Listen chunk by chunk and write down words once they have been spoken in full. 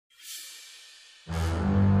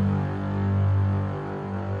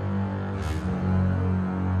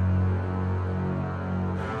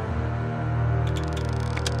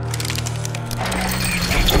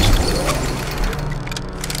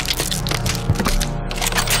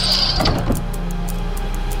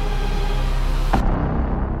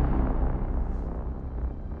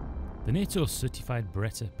NATO certified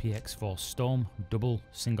Beretta Px4 Storm double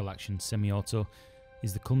single action semi-auto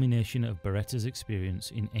is the culmination of Beretta's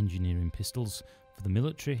experience in engineering pistols for the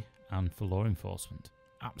military and for law enforcement.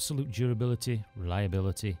 Absolute durability,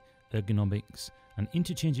 reliability, ergonomics and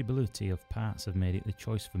interchangeability of parts have made it the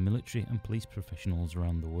choice for military and police professionals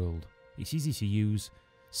around the world. It's easy to use,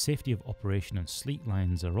 safety of operation and sleek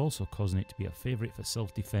lines are also causing it to be a favourite for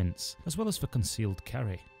self-defence, as well as for concealed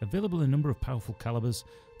carry. Available in a number of powerful calibers,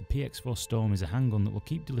 the Px4 Storm is a handgun that will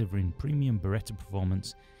keep delivering premium Beretta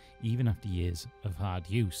performance even after years of hard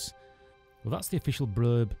use. Well, that's the official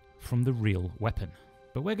blurb from the real weapon.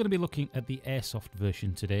 But we're going to be looking at the Airsoft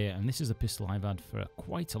version today, and this is a pistol I've had for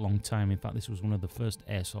quite a long time. In fact, this was one of the first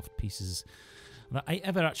Airsoft pieces that I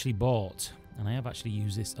ever actually bought, and I have actually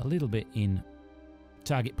used this a little bit in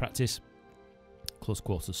target practice, close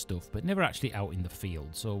quarters stuff, but never actually out in the field.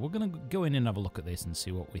 So we're going to go in and have a look at this and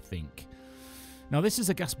see what we think. Now, this is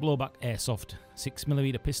a Gas Blowback Airsoft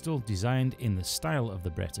 6mm pistol designed in the style of the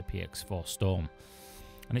Beretta Px4 Storm.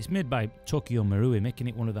 And it's made by Tokyo Marui, making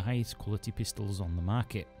it one of the highest quality pistols on the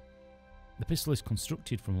market. The pistol is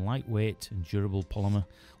constructed from lightweight and durable polymer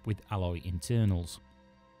with alloy internals.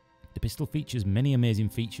 The pistol features many amazing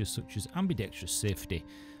features such as ambidextrous safety,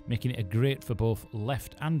 making it great for both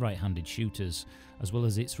left and right-handed shooters, as well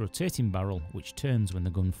as its rotating barrel which turns when the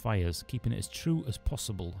gun fires, keeping it as true as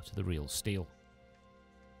possible to the real steel.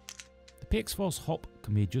 The Px4's hop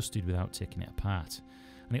can be adjusted without taking it apart,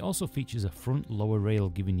 and it also features a front lower rail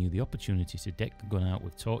giving you the opportunity to deck the gun out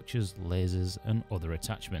with torches, lasers and other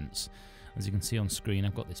attachments. As you can see on screen,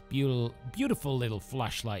 I've got this beautiful little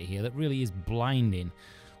flashlight here that really is blinding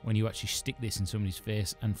when you actually stick this in somebody's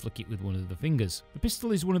face and flick it with one of the fingers. The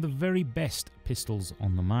pistol is one of the very best pistols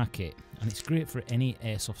on the market, and it's great for any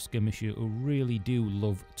Airsoft Skirmisher who really do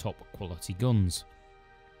love top quality guns.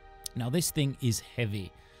 Now, this thing is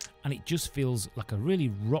heavy, and it just feels like a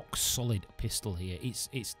really rock solid pistol here.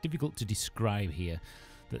 It's difficult to describe here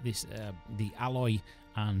that this the alloy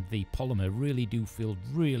and the polymer really do feel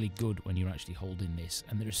really good when you're actually holding this,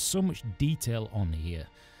 and there is so much detail on here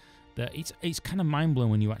that it's kind of mind-blowing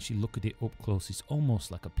when you actually look at it up close. It's almost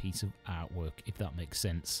like a piece of artwork, if that makes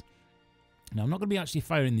sense. Now, I'm not going to be actually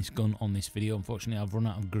firing this gun on this video. Unfortunately, I've run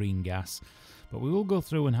out of green gas, but we will go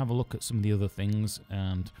through and have a look at some of the other things,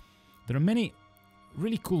 and there are many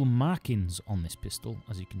really cool markings on this pistol,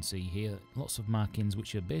 as you can see here. Lots of markings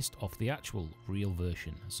which are based off the actual real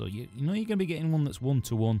version. So you know you're going to be getting one that's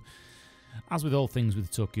one-to-one. As with all things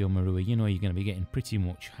with Tokyo Marui, you know you're going to be getting pretty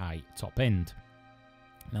much high top end.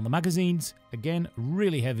 Now, the magazines, again,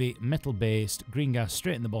 really heavy, metal based, green gas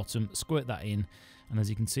straight in the bottom, squirt that in, and as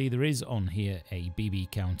you can see there is on here a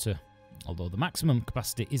BB counter, although the maximum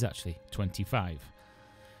capacity is actually 25.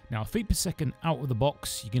 Now, feet per second out of the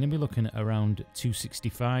box, you're going to be looking at around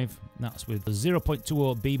 265. That's with the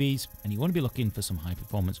 0.20 BBs, and you want to be looking for some high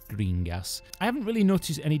performance green gas. I haven't really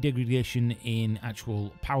noticed any degradation in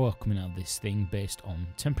actual power coming out of this thing based on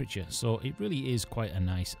temperature, so it really is quite a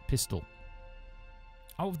nice pistol.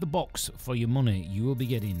 Out of the box for your money, you will be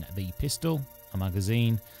getting the pistol, a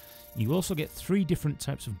magazine. You also get 3 different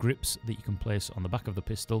types of grips that you can place on the back of the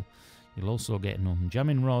pistol. You'll also get an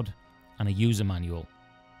unjamming rod and a user manual.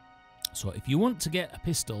 So if you want to get a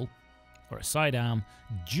pistol or a sidearm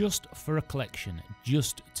just for a collection,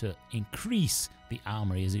 just to increase the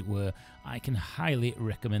armory as it were, I can highly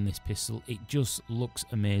recommend this pistol. It just looks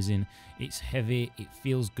amazing. It's heavy, it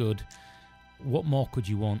feels good. What more could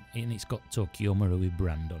you want? And it's got Tokyo Marui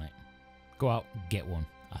brand on it. Go out, get one.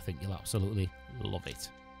 I think you'll absolutely love it.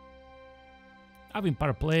 I've been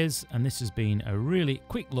Paraplayers, and this has been a really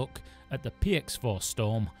quick look at the Px4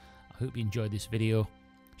 Storm. I hope you enjoyed this video.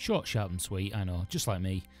 Short, sharp and sweet, I know, just like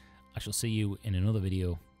me. I shall see you in another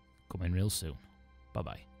video coming real soon. Bye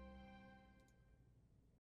bye.